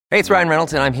Hey, it's Ryan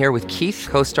Reynolds, and I'm here with Keith,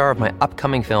 co-star of my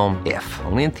upcoming film, If,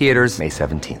 only in theaters May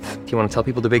 17th. Do you want to tell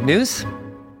people the big news?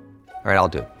 All right, I'll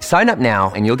do it. Sign up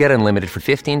now and you'll get unlimited for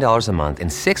 $15 a month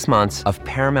and 6 months of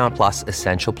Paramount Plus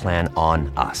Essential Plan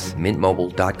on us.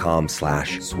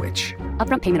 MintMobile.com/switch.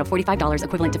 Upfront payment of $45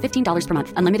 equivalent to $15 per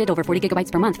month. Unlimited over 40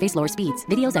 gigabytes per month. Face lower speeds.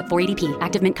 Videos at 480p.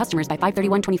 Active Mint customers by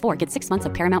 531.24 get 6 months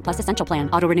of Paramount Plus Essential Plan.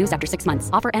 Auto renews after 6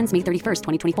 months. Offer ends May 31st,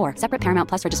 2024. Separate Paramount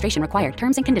Plus registration required.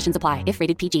 Terms and conditions apply if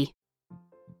rated PG.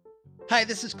 Hi,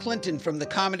 this is Clinton from the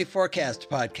Comedy Forecast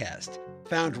podcast,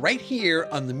 found right here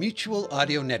on the Mutual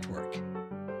Audio Network.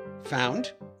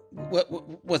 Found?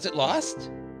 Was it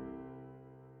lost?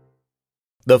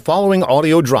 The following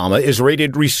audio drama is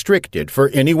rated restricted for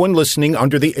anyone listening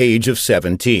under the age of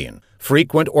 17.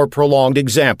 Frequent or prolonged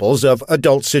examples of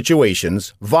adult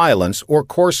situations, violence, or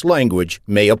coarse language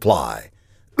may apply.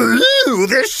 Ooh,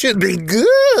 this should be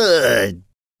good!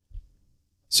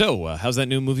 So, how's that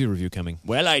new movie review coming?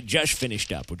 Well, I just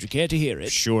finished up. Would you care to hear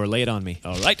it? Sure, lay it on me.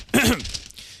 All right.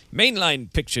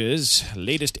 Mainline Pictures'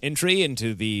 latest entry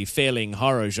into the failing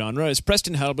horror genre is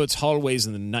Preston Halbert's Hallways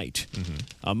in the Night. Mm-hmm.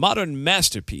 A modern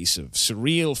masterpiece of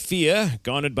surreal fear,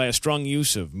 garnered by a strong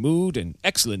use of mood and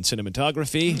excellent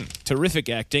cinematography, terrific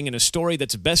acting, and a story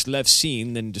that's best left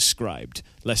seen than described,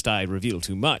 lest I reveal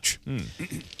too much.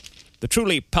 The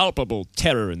truly palpable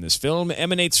terror in this film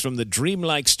emanates from the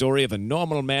dreamlike story of a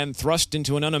normal man thrust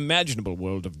into an unimaginable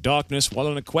world of darkness while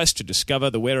on a quest to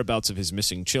discover the whereabouts of his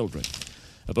missing children.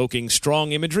 Evoking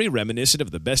strong imagery reminiscent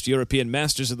of the best European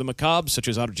masters of the macabre, such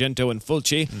as Argento and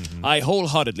Fulci, I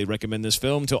wholeheartedly recommend this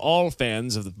film to all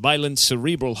fans of the violent,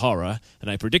 cerebral horror,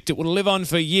 and I predict it will live on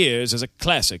for years as a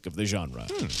classic of the genre.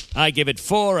 I give it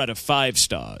 4 out of 5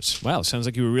 stars. Wow, sounds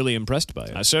like you were really impressed by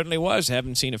it. I certainly was.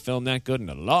 Haven't seen a film that good in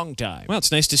a long time. Well,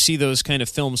 it's nice to see those kind of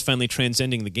films finally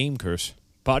transcending the game curse.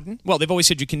 Pardon? Well, they've always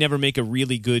said you can never make a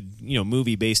really good,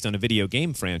 movie based on a video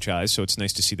game franchise, so it's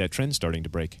nice to see that trend starting to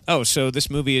break. Oh, so this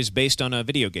movie is based on a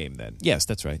video game, then? Yes,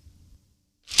 that's right.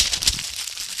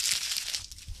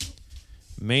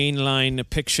 Mainline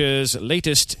Pictures'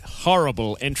 latest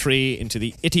horrible entry into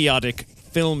the idiotic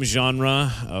film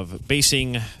genre of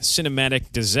basing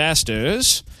cinematic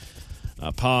disasters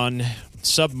upon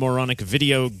submoronic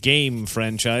video game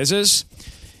franchises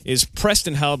is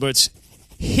Preston Halbert's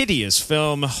hideous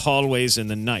film, Hallways in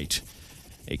the Night.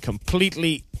 A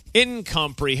completely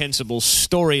incomprehensible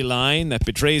storyline that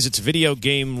betrays its video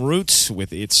game roots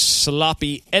with its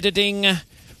sloppy editing,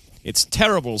 its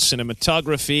terrible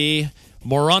cinematography,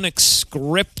 moronic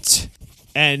script,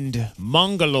 and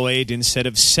mongoloid instead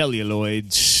of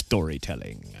celluloid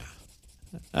storytelling.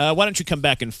 Why don't you come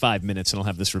back in 5 minutes and I'll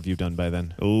have this review done by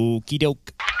then. Okie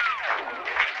doke.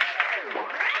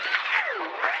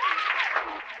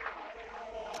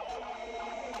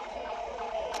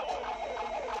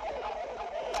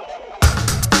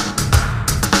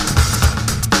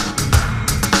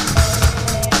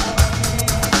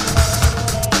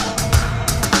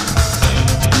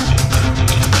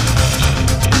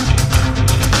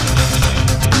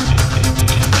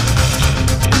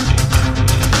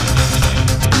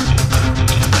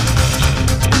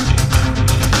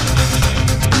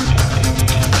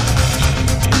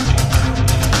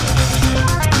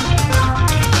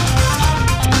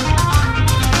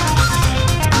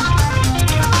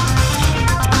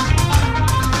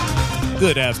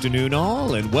 Good afternoon,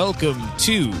 all, and welcome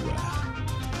to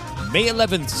May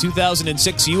 11th,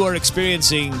 2006. You are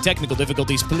experiencing technical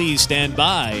difficulties. Please stand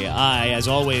by. I, as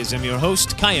always, am your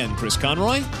host, Kyan Chris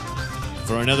Conroy,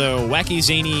 for another wacky,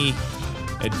 zany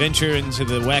adventure into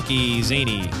the wacky,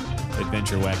 zany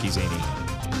adventure, wacky, zany.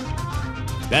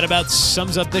 That about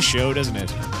sums up the show, doesn't it?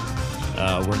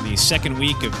 We're in the second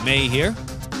week of May here,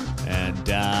 and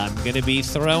I'm going to be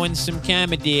throwing some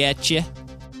comedy at you.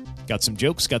 Got some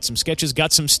jokes, got some sketches,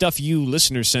 got some stuff you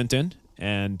listeners sent in,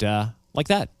 and like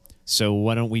that. So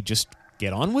why don't we just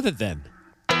get on with it then?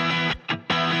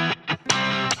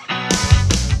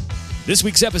 This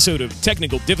week's episode of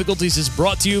Technical Difficulties is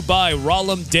brought to you by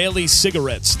Rollum Daily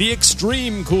Cigarettes, the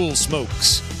extreme cool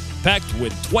smokes. Packed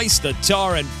with twice the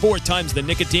tar and 4 times the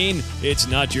nicotine, it's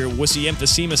not your wussy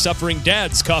emphysema-suffering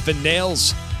dad's coffin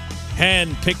nails.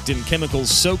 Hand-picked and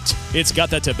chemicals-soaked, it's got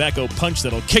that tobacco punch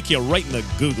that'll kick you right in the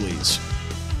googlies.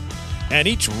 And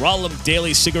each Rollum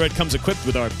Daily cigarette comes equipped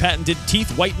with our patented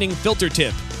teeth-whitening filter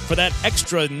tip for that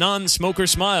extra non-smoker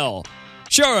smile.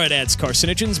 Sure, it adds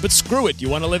carcinogens, but screw it. You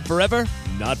want to live forever?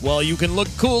 Not while you can look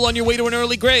cool on your way to an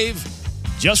early grave.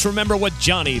 Just remember what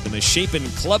Johnny, the misshapen,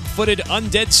 club-footed,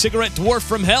 undead cigarette dwarf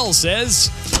from hell says.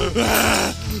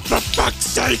 For fuck's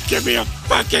sake, give me a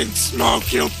fucking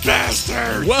smoke, you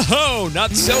bastard! Whoa, not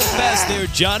so fast there,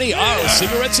 Johnny. Our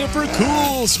cigarettes are for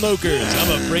cool smokers.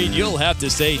 I'm afraid you'll have to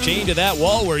stay chained to that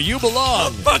wall where you belong.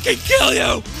 I'll fucking kill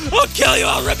you! I'll kill you!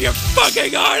 I'll rip your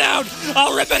fucking heart out!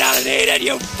 I'll rip it out and eat it,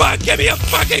 you fuck! Give me a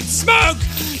fucking smoke!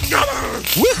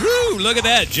 Woohoo! Look at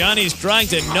that. Johnny's trying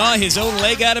to gnaw his own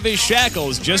leg out of his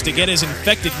shackles just to get his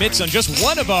infected mitts on just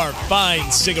one of our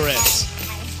fine cigarettes.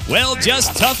 Well,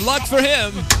 just tough luck for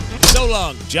him. So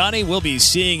long, Johnny. We'll be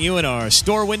seeing you in our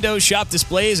store windows, shop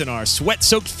displays, and our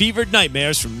sweat-soaked fevered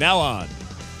nightmares from now on.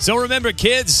 So remember,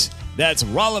 kids, that's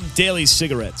Rollum Daily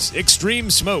Cigarettes.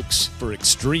 Extreme smokes for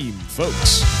extreme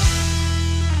folks.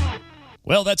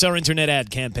 Well, that's our internet ad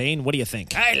campaign. What do you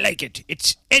think? I like it.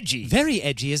 It's edgy. Very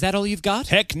edgy. Is that all you've got?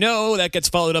 Heck no, that gets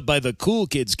followed up by the Cool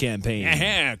Kids campaign.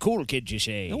 Aha, cool kids, you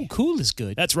say. Oh, cool is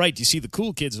good. That's right. You see, the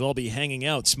cool kids will all be hanging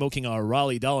out, smoking our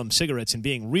Raleigh Dahlem cigarettes and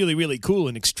being really, really cool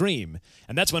and extreme.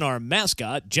 And that's when our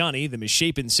mascot, Johnny, the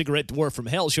misshapen cigarette dwarf from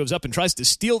hell, shows up and tries to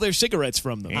steal their cigarettes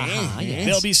from them. Yes.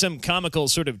 There'll be some comical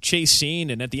sort of chase scene,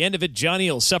 and at the end of it, Johnny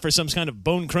will suffer some kind of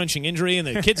bone-crunching injury, and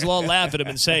the kids will all laugh at him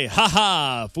and say,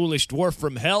 "Ha-ha, foolish dwarf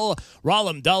from hell.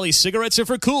 Rollum Dolly cigarettes are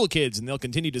for cool kids," and they'll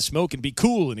continue to smoke and be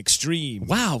cool and extreme.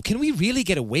 Wow, can we really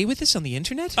get away with this on the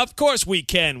internet? Of course we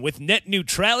can. With net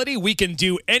neutrality, we can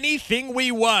do anything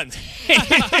we want.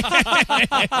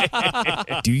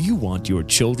 Do you want your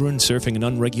children surfing an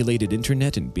unregulated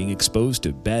internet and being exposed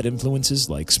to bad influences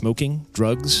like smoking,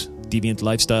 drugs, deviant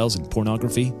lifestyles, and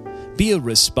pornography? Be a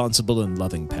responsible and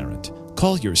loving parent.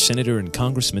 Call your senator and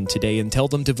congressman today and tell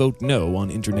them to vote no on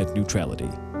internet neutrality.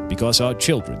 Because our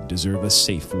children deserve a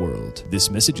safe world. This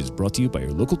message is brought to you by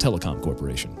your local telecom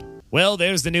corporation. Well,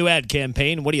 there's the new ad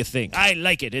campaign. What do you think? I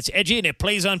like it. It's edgy and it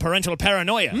plays on parental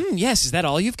paranoia. Yes, is that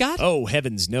all you've got? Oh,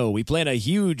 heavens no. We plan a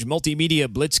huge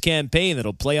multimedia blitz campaign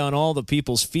that'll play on all the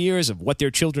people's fears of what their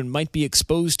children might be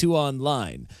exposed to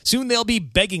online. Soon they'll be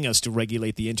begging us to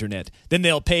regulate the internet. Then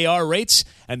they'll pay our rates,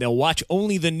 and they'll watch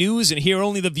only the news and hear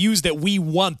only the views that we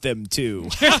want them to.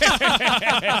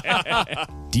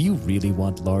 Do you really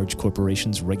want large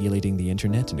corporations regulating the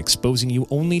internet and exposing you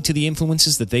only to the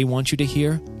influences that they want you to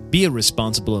hear? Be a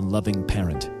responsible and loving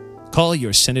parent. Call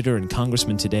your senator and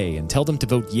congressman today and tell them to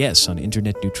vote yes on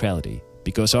internet neutrality,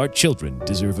 because our children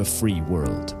deserve a free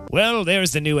world. Well,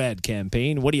 there's the new ad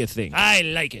campaign. What do you think? I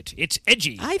like it. It's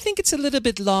edgy. I think it's a little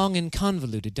bit long and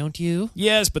convoluted, don't you?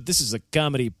 Yes, but this is a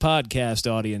comedy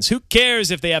podcast audience. Who cares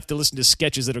if they have to listen to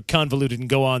sketches that are convoluted and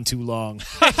go on too long?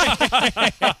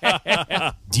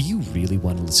 Do you really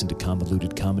want to listen to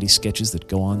convoluted comedy sketches that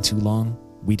go on too long?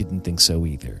 We didn't think so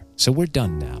either. So we're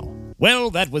done now. Well,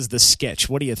 that was the sketch.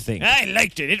 What do you think? I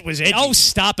liked it. It was edgy. Oh,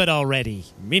 stop it already.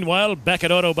 Meanwhile, back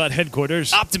at Autobot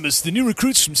headquarters, Optimus, the new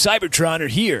recruits from Cybertron are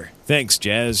here. Thanks,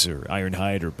 Jazz, or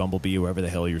Ironhide, or Bumblebee, whoever the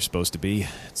hell you're supposed to be.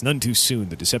 It's none too soon.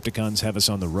 The Decepticons have us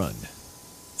on the run.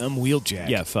 I'm Wheeljack.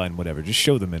 Yeah, fine, whatever. Just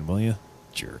show them in, will you?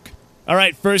 Jerk. All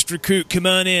right, first recruit, come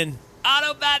on in.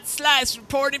 Autobot Slice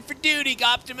reporting for duty,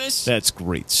 Optimus. That's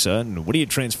great, son. What do you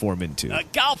transform into? A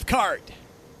golf cart.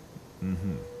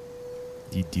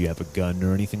 Do you have a gun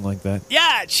or anything like that?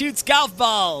 Yeah, it shoots golf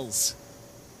balls.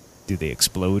 Do they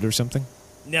explode or something?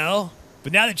 No,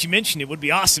 but now that you mention it, would be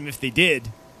awesome if they did.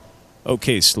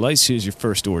 Okay, Slice, here's your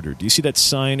first order. Do you see that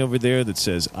sign over there that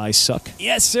says, "I suck"?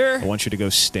 Yes, sir. I want you to go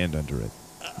stand under it.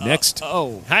 Next.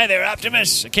 Hi there,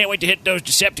 Optimus. I can't wait to hit those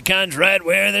Decepticons right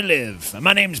where they live.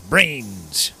 My name's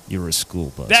Brains. You're a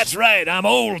school bus. That's right. I'm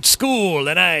old school,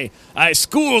 and I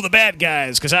school the bad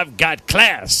guys because I've got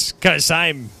class. Because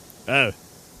I'm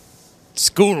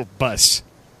school bus.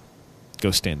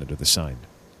 Go stand under the sign.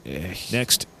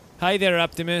 Next. Hi there,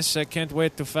 Optimus. I can't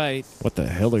wait to fight. What the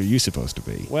hell are you supposed to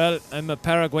be? Well, I'm a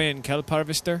Paraguayan kelp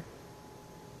harvester.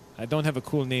 I don't have a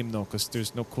cool name, though, because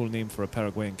there's no cool name for a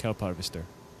Paraguayan kelp harvester.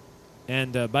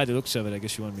 And by the looks of it, I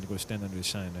guess you want me to go stand under the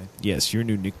sign, right? Yes, your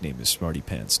new nickname is Smarty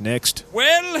Pants. Next.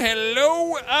 Well,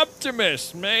 hello,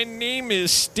 Optimus. My name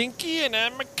is Stinky, and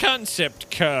I'm a concept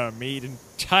car made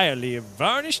entirely of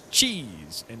varnished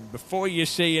cheese. And before you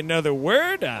say another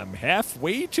word, I'm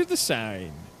halfway to the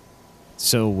sign.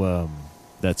 So,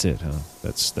 that's it, huh?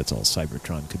 That's all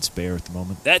Cybertron could spare at the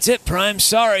moment. That's it, Prime.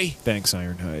 Sorry. Thanks,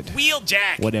 Ironhide.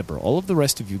 Wheeljack. Whatever. All of the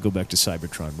rest of you go back to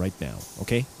Cybertron right now,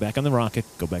 okay? Back on the rocket.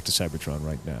 Go back to Cybertron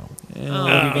right now. What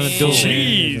are you gonna do?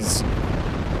 Jeez.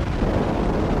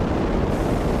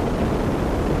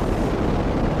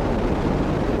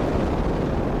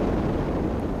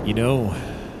 You know,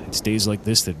 It's days like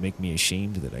this that make me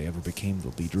ashamed that I ever became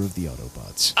the leader of the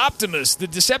Autobots. Optimus, the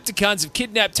Decepticons have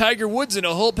kidnapped Tiger Woods and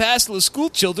a whole passel of school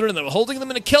children, and they're holding them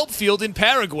in a kelp field in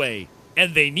Paraguay.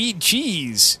 And they need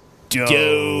cheese.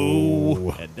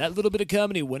 Go! And that little bit of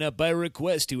comedy went out by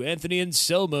request to Anthony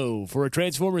Anselmo for a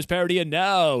Transformers parody, and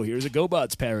now here's a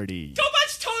GoBots parody.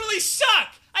 GoBots totally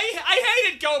suck! I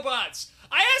hated GoBots!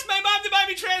 I asked my mom to buy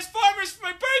me Transformers for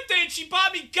my birthday, and she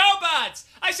bought me GoBots!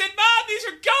 I said, Mom, these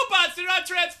are GoBots, they're not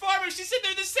Transformers! She said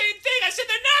they're the same thing! I said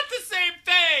they're not the same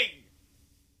thing!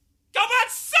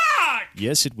 GoBots suck!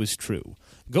 Yes, it was true.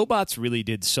 GoBots really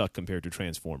did suck compared to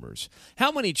Transformers.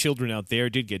 How many children out there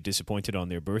did get disappointed on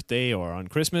their birthday or on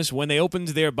Christmas when they opened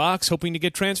their box hoping to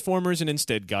get Transformers and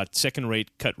instead got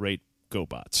second-rate, cut-rate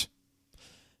GoBots?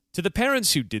 To the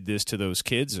parents who did this to those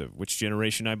kids, of which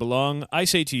generation I belong, I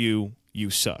say to you, you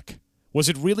suck. Was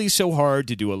it really so hard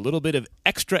to do a little bit of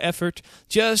extra effort,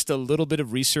 just a little bit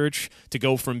of research, to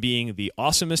go from being the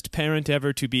awesomest parent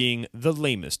ever to being the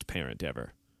lamest parent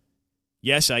ever?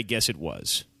 Yes, I guess it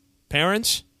was.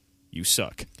 Parents, you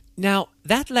suck. Now,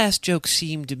 that last joke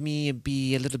seemed to me to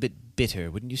be a little bit bitter,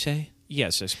 wouldn't you say?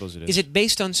 Yes, I suppose it is. Is it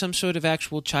based on some sort of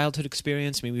actual childhood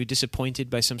experience? Maybe you were disappointed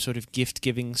by some sort of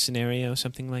gift-giving scenario,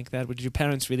 something like that? Would your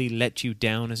parents really let you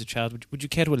down as a child? Would you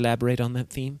care to elaborate on that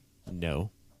theme? No.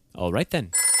 All right,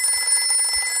 then.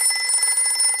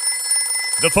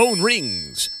 The phone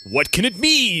rings. What can it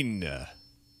mean?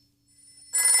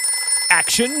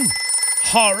 Action?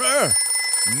 Horror?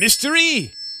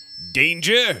 Mystery?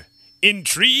 Danger?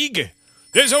 Intrigue?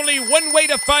 There's only one way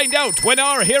to find out when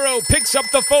our hero picks up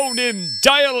the phone and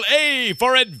dial A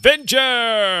for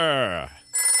adventure.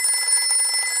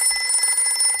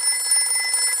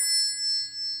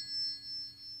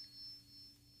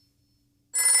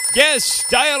 Yes,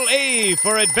 dial A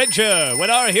for adventure when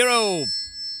our hero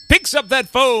picks up that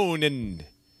phone and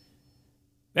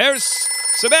there's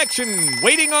some action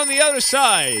waiting on the other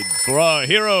side for our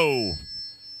hero.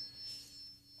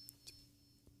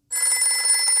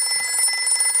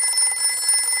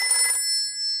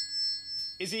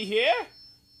 Is he here?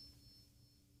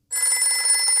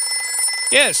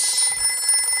 Yes.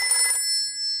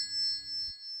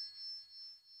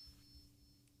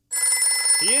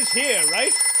 He is here,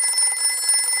 right?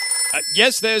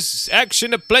 Yes, there's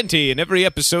action aplenty in every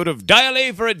episode of Dial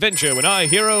A for Adventure when our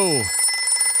hero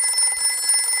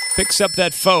picks up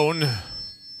that phone.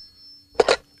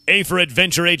 A for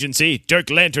Adventure Agency, Dirk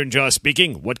Lanternjaw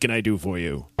speaking. What can I do for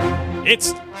you?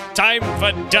 It's time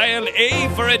for Dial A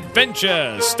for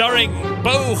Adventure, starring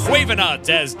Bo Huevenot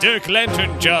as Dirk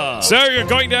Lanternjaw. Sir, you're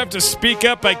going to have to speak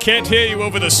up. I can't hear you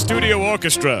over the studio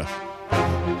orchestra.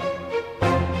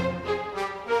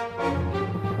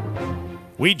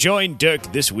 We join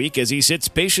Dirk this week as he sits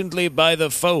patiently by the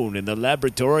phone in the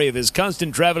laboratory of his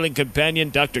constant traveling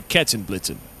companion, Dr.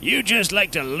 Katzenblitzen. You just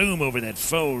like to loom over that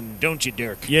phone, don't you,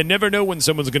 Dirk? You never know when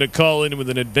someone's going to call in with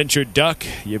an adventure, Doc.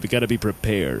 You've got to be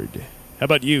prepared. How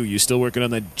about you? You still working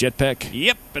on that jetpack?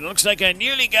 Yep, it looks like I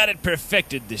nearly got it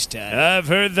perfected this time. I've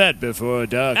heard that before,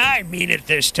 Doc. I mean it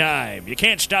this time. You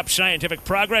can't stop scientific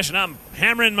progress, and I'm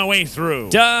hammering my way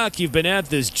through. Doc, you've been at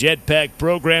this jetpack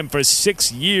program for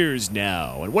 6 years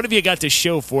now. And what have you got to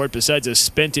show for it besides a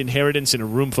spent inheritance and a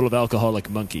room full of alcoholic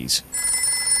monkeys?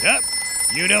 Yep.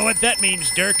 You know what that means,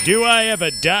 Dirk. Do I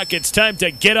ever, Doc? It's time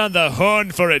to get on the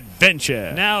horn for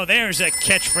adventure. Now there's a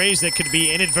catchphrase that could be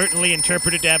inadvertently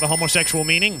interpreted to have a homosexual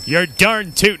meaning. You're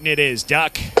darn tootin' it is,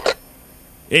 Doc.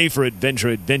 A for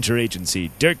Adventure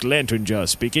Agency, Dirk Lanternjaw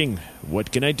speaking.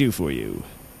 What can I do for you?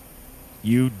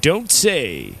 You don't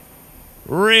say.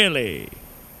 Really?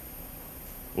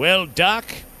 Well, Doc,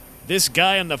 this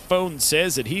guy on the phone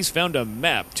says that he's found a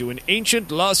map to an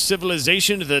ancient lost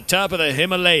civilization to the top of the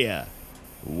Himalaya.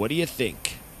 What do you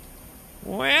think?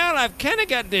 Well, I've kind of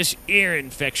got this ear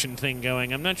infection thing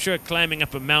going. I'm not sure climbing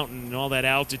up a mountain and all that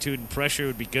altitude and pressure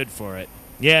would be good for it.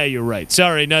 Yeah, you're right.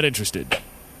 Sorry, not interested.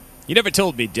 You never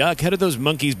told me, Doc. How did those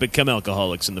monkeys become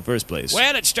alcoholics in the first place?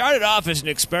 Well, it started off as an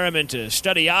experiment to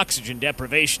study oxygen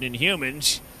deprivation in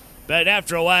humans. But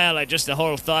after a while, the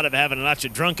whole thought of having lots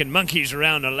of drunken monkeys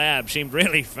around the lab seemed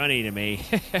really funny to me.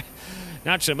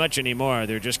 Not so much anymore.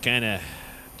 They're just kind of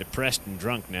depressed and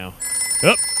drunk now.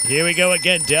 Oh, here we go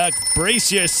again, Doc.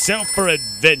 Brace yourself for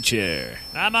adventure.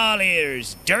 I'm all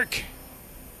ears, Dirk.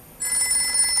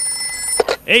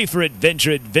 A for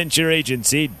Adventure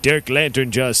Agency, Dirk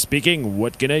Lanternjaw speaking.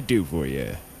 What can I do for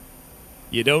you?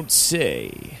 You don't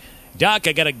say. Doc,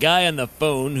 I got a guy on the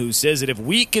phone who says that if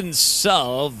we can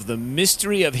solve the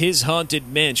mystery of his haunted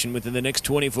mansion within the next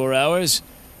 24 hours,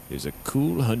 there's a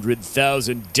cool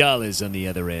 $100,000 on the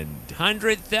other end.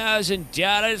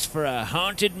 $100,000 for a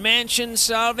haunted mansion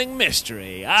solving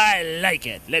mystery. I like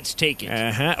it. Let's take it.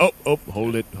 Uh-huh. Oh,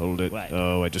 hold it. What?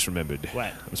 Oh, I just remembered.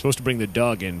 What? I'm supposed to bring the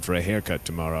dog in for a haircut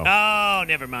tomorrow. Oh,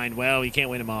 never mind. Well, you can't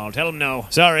win them all. Tell them no.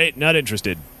 Sorry, not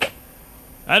interested.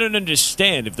 I don't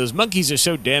understand. If those monkeys are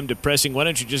so damn depressing, why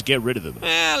don't you just get rid of them?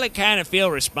 Well, I kind of feel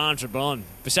responsible, and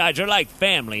besides, they're like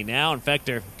family now. In fact,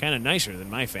 they're kind of nicer than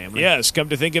my family. Yes, come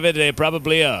to think of it, they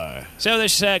probably are. So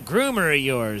this groomer of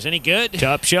yours, any good?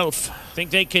 Top shelf. Think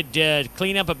they could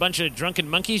clean up a bunch of drunken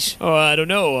monkeys? Oh, I don't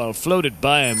know. I'll float it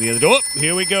by him the other day. Oh,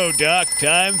 here we go, Doc.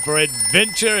 Time for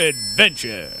adventure.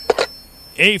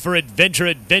 A for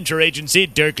Adventure Agency.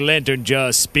 Dirk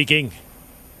Lanternjaw speaking.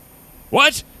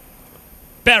 What?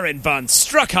 Baron von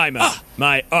Struckheimer,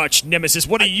 my arch nemesis.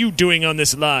 What are you doing on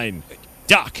this line?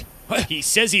 Doc, he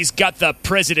says he's got the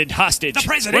president hostage. The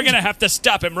president? We're going to have to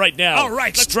stop him right now. All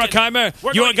right, let's Struckheimer,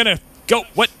 we're you are going to go.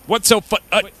 What's so fun?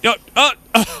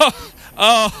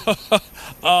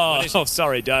 Oh,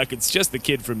 sorry, Doc. It's just the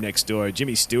kid from next door,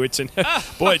 Jimmy Stewartson.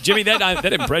 Boy, Jimmy,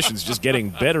 that impression's just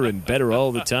getting better and better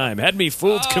all the time. Had me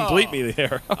fooled completely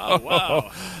there. Oh,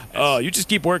 wow. Oh, you just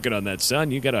keep working on that,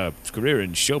 son. You got a career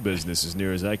in show business as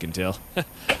near as I can tell.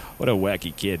 What a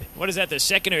wacky kid. What is that, the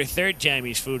second or third time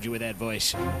he's fooled you with that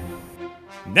voice?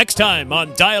 Next time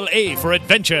on Dial A for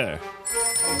Adventure.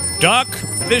 Doc,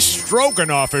 this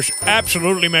stroganoff is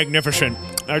absolutely magnificent.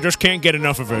 I just can't get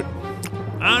enough of it.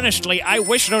 Honestly, I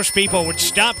wish those people would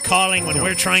stop calling when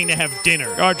we're trying to have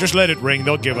dinner. Oh, just let it ring.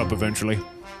 They'll give up eventually.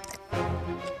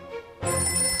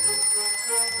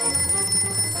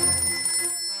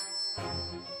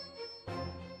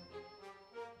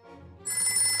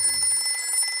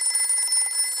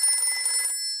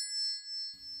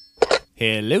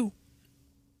 Hello?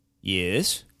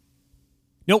 Yes?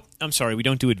 Nope, I'm sorry, we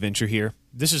don't do adventure here.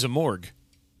 This is a morgue.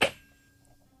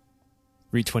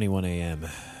 3:21 a.m.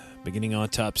 Beginning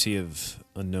autopsy of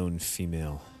unknown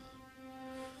female.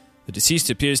 The deceased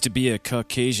appears to be a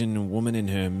Caucasian woman in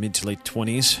her mid to late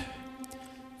 20s.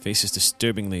 Face is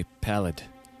disturbingly pallid.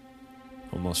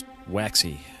 Almost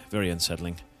waxy. Very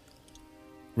unsettling.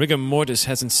 Rigor mortis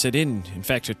hasn't set in. In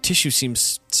fact, her tissue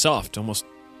seems soft, almost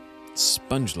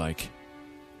sponge-like.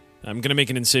 I'm gonna make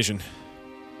an incision.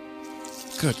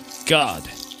 Good God.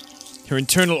 Her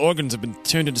internal organs have been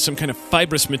turned into some kind of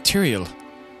fibrous material.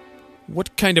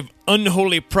 What kind of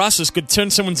unholy process could turn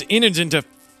someone's innards into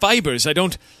fibers? I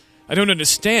don't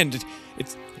understand.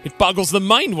 It boggles the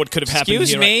mind what could have happened here.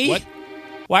 Excuse me? What?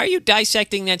 Why are you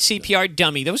dissecting that CPR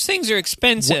dummy? Those things are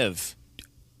expensive.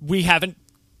 We haven't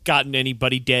gotten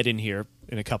anybody dead in here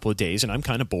in a couple of days, and I'm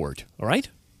kind of bored, all right?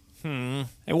 And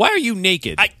why are you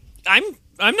naked? I'm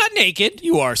not naked.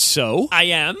 You are so. I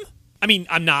am. I mean,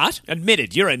 I'm not. Admit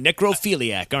it, you're a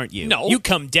necrophiliac, aren't you? No. You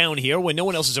come down here when no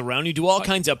one else is around, you do all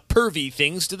kinds of pervy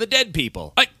things to the dead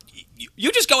people.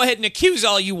 You just go ahead and accuse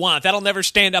all you want. That'll never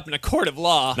stand up in a court of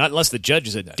law. Not unless the judge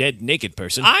is a dead, naked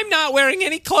person. I'm not wearing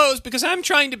any clothes because I'm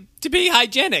trying to be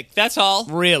hygienic. That's all.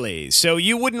 Really? So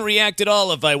you wouldn't react at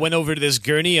all if I went over to this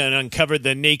gurney and uncovered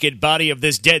the naked body of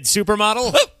this dead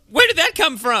supermodel? Where did that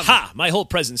come from? Ha! My whole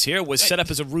presence here was set up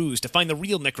as a ruse to find the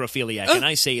real necrophiliac, and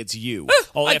I say it's you.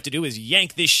 All I have to do is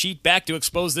yank this sheet back to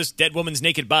expose this dead woman's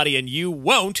naked body, and you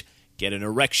won't get an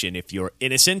erection if you're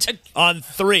innocent. On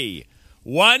 3.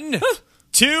 1,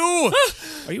 2.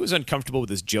 Are you as uncomfortable with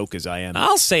this joke as I am?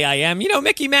 I'll say I am. You know,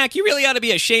 Mickey Mac, you really ought to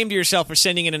be ashamed of yourself for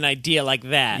sending in an idea like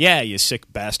that. Yeah, you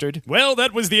sick bastard. Well,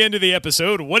 that was the end of the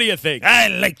episode. What do you think? I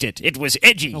liked it. It was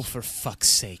edgy. Oh, for fuck's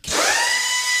sake.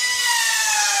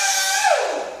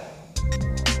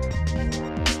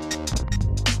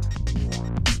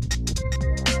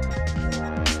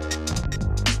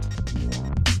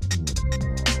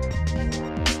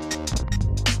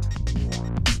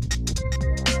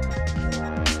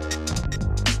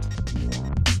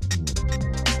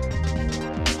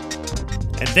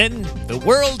 And then the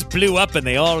world blew up and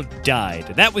they all died.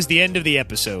 That was the end of the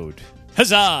episode.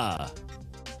 Huzzah!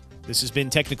 This has been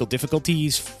Technical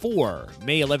Difficulties for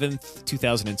May 11th,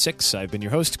 2006. I've been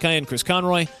your host, Kyan Chris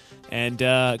Conroy. And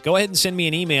go ahead and send me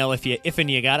an email if you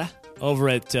gotta, over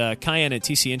at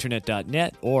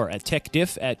Kyan@tcinternet.net or at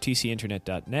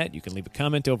techdiff@tcinternet.net. You can leave a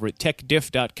comment over at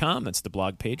techdiff.com. That's the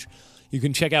blog page. You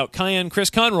can check out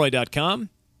KyanChrisConroy.com,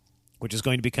 which is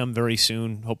going to become very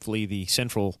soon, hopefully, the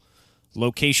central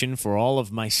location for all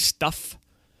of my stuff.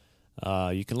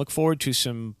 You can look forward to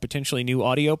some potentially new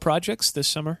audio projects this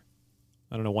summer.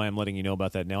 I don't know why I'm letting you know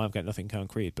about that now. I've got nothing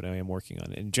concrete, but I am working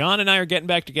on it. And John and I are getting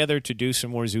back together to do some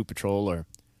more Zoo Patrol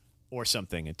or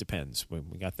something. It depends. We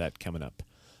got that coming up.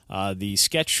 The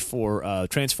sketch for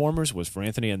Transformers was for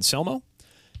Anthony Anselmo,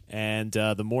 and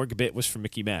the morgue bit was for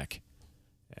Mickey Mack.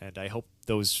 And I hope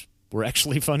those were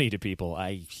actually funny to people.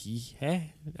 I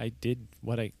did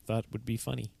what I thought would be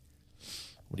funny.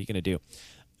 What are you going to do?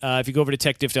 If you go over to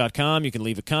techdiff.com, you can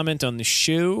leave a comment on the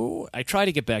show. I try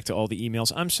to get back to all the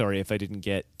emails. I'm sorry if I didn't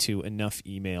get to enough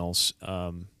emails,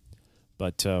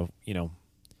 but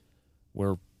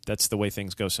that's the way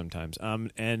things go sometimes.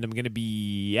 And I'm going to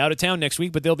be out of town next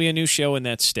week, but there'll be a new show in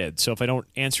that stead. So if I don't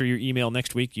answer your email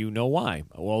next week, you know why.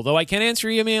 Although I can answer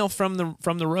your email from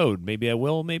the road. Maybe I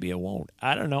will, maybe I won't.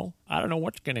 I don't know. I don't know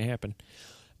what's going to happen.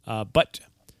 But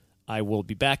I will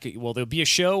be back. Well, there'll be a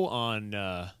show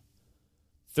on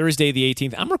Thursday the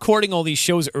 18th. I'm recording all these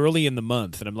shows early in the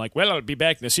month, and I'm like, well, I'll be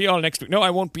back to see you all next week. No, I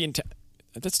won't be in town.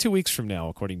 That's 2 weeks from now,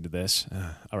 according to this.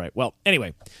 All right. Well,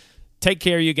 anyway, take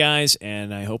care, you guys,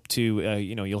 and I hope to,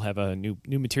 you'll have a new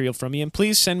material from me. And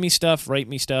please send me stuff, write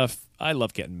me stuff. I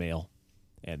love getting mail.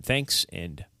 And thanks,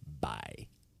 and bye.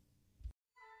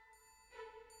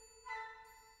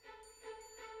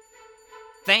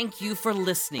 Thank you for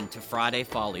listening to Friday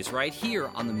Follies right here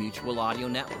on the Mutual Audio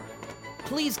Network.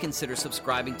 Please consider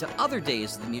subscribing to other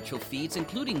days of the Mutual feeds,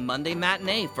 including Monday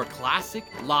Matinee for classic,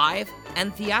 live,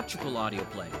 and theatrical audio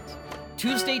plays.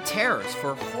 Tuesday Terrors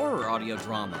for horror audio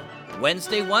drama.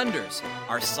 Wednesday Wonders,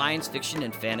 our science fiction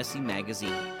and fantasy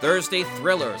magazine. Thursday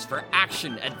Thrillers for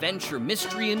action, adventure,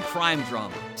 mystery, and crime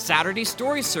drama. Saturday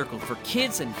Story Circle for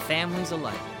kids and families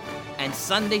alike. And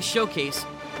Sunday Showcase,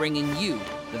 bringing you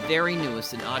the very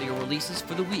newest in audio releases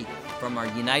for the week from our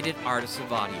United Artists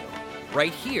of Audio,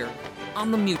 right here on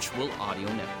the Mutual Audio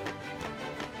Network.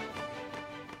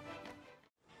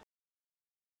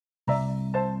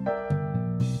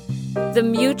 The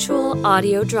Mutual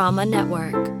Audio Drama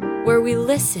Network, where we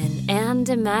listen and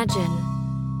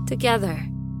imagine together.